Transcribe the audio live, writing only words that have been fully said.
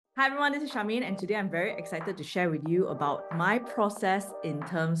Hi everyone, this is Charmaine, and today I'm very excited to share with you about my process in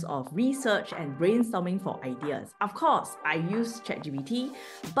terms of research and brainstorming for ideas. Of course, I use ChatGPT,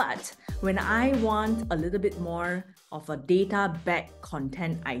 but when I want a little bit more of a data-backed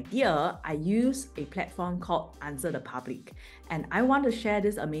content idea, I use a platform called AnswerThePublic. And I want to share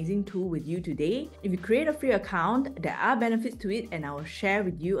this amazing tool with you today. If you create a free account, there are benefits to it, and I will share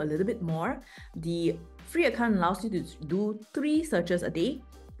with you a little bit more. The free account allows you to do 3 searches a day,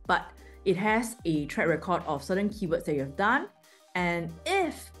 but it has a track record of certain keywords that you have done. And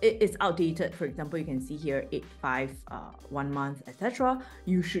if it is outdated, for example, you can see here 8.5, 1 month, etc.,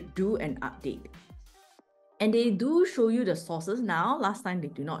 you should do an update. And they do show you the sources now. Last time they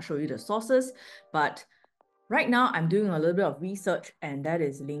do not show you the sources, but right now I'm doing a little bit of research, and that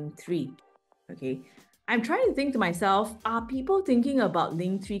is Linktree. Okay, I'm trying to think to myself, are people thinking about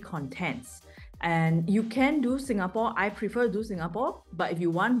Linktree contents? And you can do Singapore. I prefer to do Singapore, but if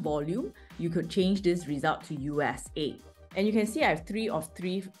you want volume, you could change this result to USA. And you can see I have 3 of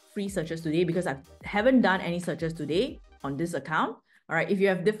 3 free searches today because I haven't done any searches today on this account. All right, if you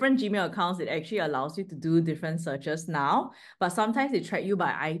have different Gmail accounts, it actually allows you to do different searches now, but sometimes they track you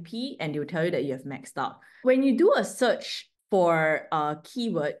by IP and they'll tell you that you have maxed out. When you do a search for a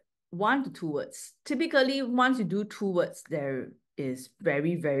keyword, 1 to 2 words, typically once you do 2 words, there is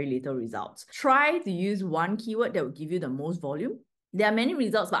very, very little results. Try to use 1 keyword that will give you the most volume. There are many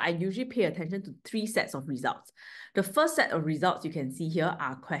results, but I usually pay attention to 3 sets of results. The first set of results you can see here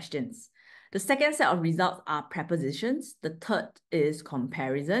are questions. The second set of results are prepositions. The third is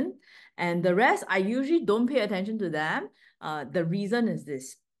comparison. And the rest, I usually don't pay attention to them. The reason is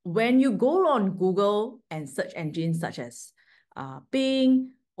this. When you go on Google and search engines such as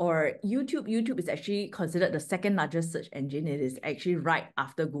Bing, or YouTube is actually considered the second largest search engine. It is actually right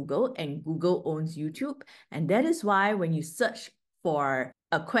after Google, and Google owns YouTube. And that is why when you search for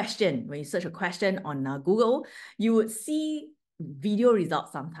a question, when you search a question on Google, you would see video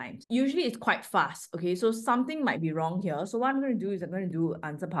results sometimes. Usually it's quite fast. Okay, so something might be wrong here. So what I'm going to do is I'm going to do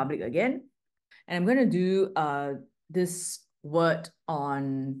AnswerPublic again. And I'm going to do this word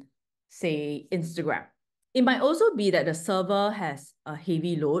on, say, Instagram. It might also be that the server has a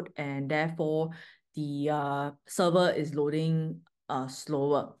heavy load and therefore the server is loading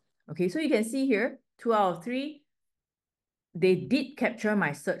slower. Okay, so you can see here, 2 out of 3, they did capture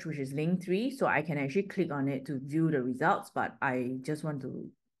my search, which is Linktree, so I can actually click on it to view the results, but I just want to,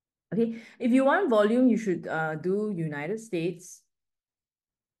 okay. If you want volume, you should do United States,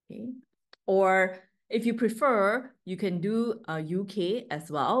 okay, or if you prefer, you can do UK as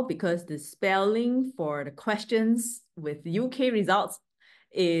well, because the spelling for the questions with UK results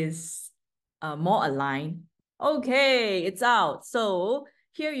is more aligned. Okay, it's out. So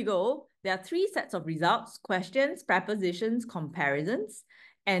here you go. There are 3 sets of results: questions, prepositions, comparisons.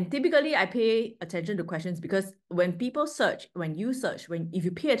 And typically I pay attention to questions because when people search, if you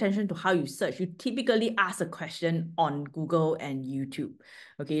pay attention to how you search, you typically ask a question on Google and YouTube.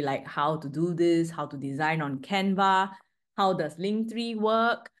 Okay, like how to do this, how to design on Canva, how does Linktree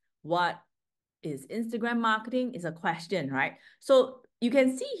work, what is Instagram marketing is a question, right? So you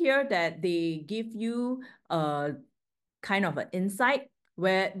can see here that they give you a kind of an insight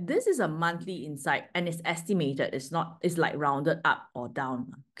where this is a monthly insight and it's estimated. It's like rounded up or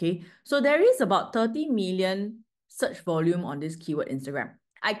down. Okay, so there is about 30 million search volume on this keyword Instagram.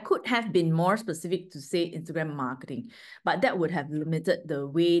 I could have been more specific to say Instagram marketing, but that would have limited the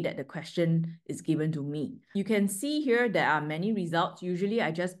way that the question is given to me. You can see here there are many results. Usually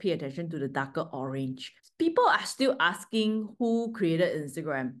I just pay attention to the darker orange. People are still asking who created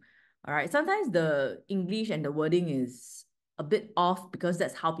Instagram. All right, sometimes the English and the wording is a bit off because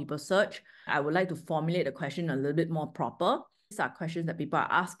that's how people search. I would like to formulate the question a little bit more proper. These are questions that people are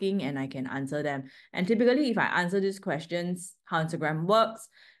asking and I can answer them. And typically, if I answer these questions, how Instagram works,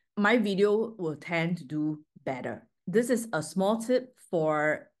 my video will tend to do better. This is a small tip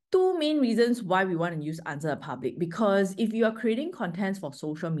for 2 main reasons why we want to use AnswerThePublic. Because if you are creating contents for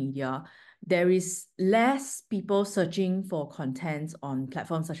social media, there is less people searching for contents on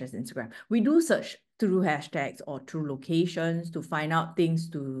platforms such as Instagram. We do search through hashtags or through locations to find out things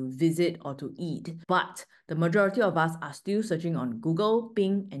to visit or to eat. But the majority of us are still searching on Google,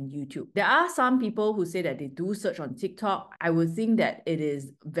 Bing, and YouTube. There are some people who say that they do search on TikTok. I would think that it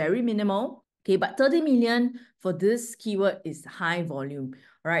is very minimal. Okay, but 30 million for this keyword is high volume.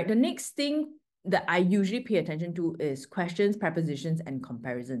 All right, the next thing that I usually pay attention to is questions, prepositions, and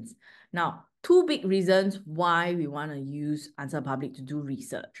comparisons. Now, 2 big reasons why we want to use AnswerThePublic to do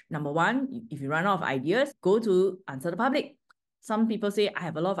research. Number 1, if you run out of ideas, go to AnswerThePublic. Some people say, I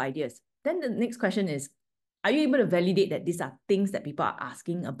have a lot of ideas. Then the next question is, Are you able to validate that these are things that people are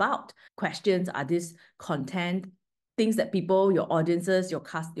asking about? Questions, are this content, things that people, your audiences, your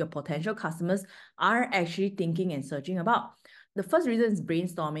potential customers are actually thinking and searching about? The first reason is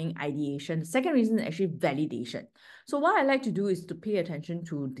brainstorming, ideation. The second reason is actually validation. So what I like to do is to pay attention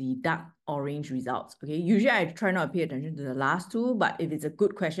to the dark orange results. Okay, usually I try not to pay attention to the last two, but if it's a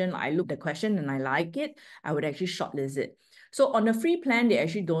good question, I look at the question and I like it, I would actually shortlist it. So on the free plan, they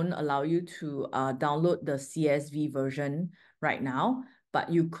actually don't allow you to download the CSV version right now, but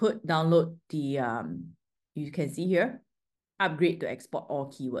you could download the, you can see here, upgrade to export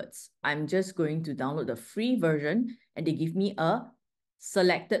all keywords. I'm just going to download the free version and they give me a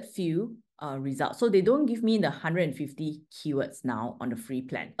selected few results. So they don't give me the 150 keywords now on the free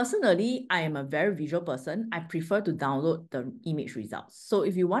plan. Personally, I am a very visual person. I prefer to download the image results. So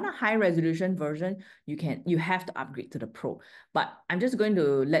if you want a high resolution version, you have to upgrade to the Pro. But I'm just going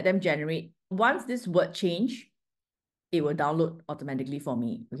to let them generate. Once this word change, it will download automatically for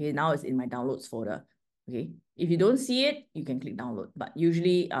me. Okay, now it's in my downloads folder. Okay, if you don't see it, you can click download, but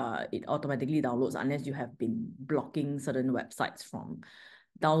usually it automatically downloads unless you have been blocking certain websites from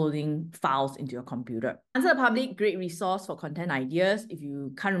downloading files into your computer. Answer the Public, great resource for content ideas. If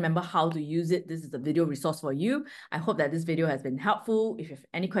you can't remember how to use it, this is the video resource for you. I hope that this video has been helpful. If you have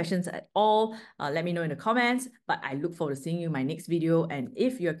any questions at all, let me know in the comments, but I look forward to seeing you in my next video. And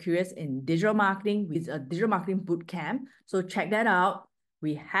if you're curious in digital marketing, with a digital marketing bootcamp, so check that out.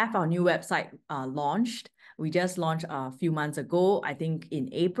 We have our new website launched. We just launched a few months ago, I think in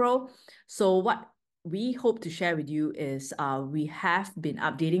April. So what we hope to share with you is we have been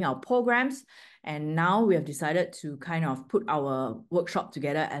updating our programs, and now we have decided to kind of put our workshop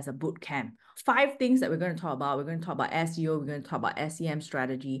together as a boot camp. 5 things that we're going to talk about. We're going to talk about SEO, we're going to talk about SEM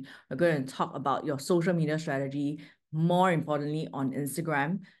strategy, we're going to talk about your social media strategy, more importantly on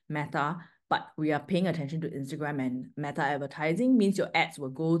Instagram, Meta, but we are paying attention to Instagram and Meta advertising, means your ads will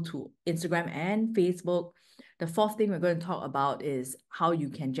go to Instagram and Facebook. The 4th thing we're going to talk about is how you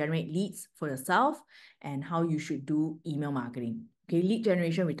can generate leads for yourself and how you should do email marketing. Okay, lead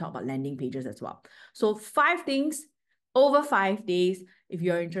generation, we talk about landing pages as well. So 5 things over 5 days. If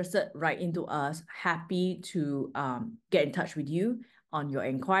you're interested, write into us. Happy to get in touch with you on your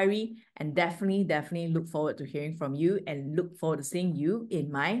inquiry, and definitely look forward to hearing from you and look forward to seeing you in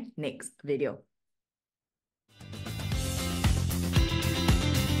my next video.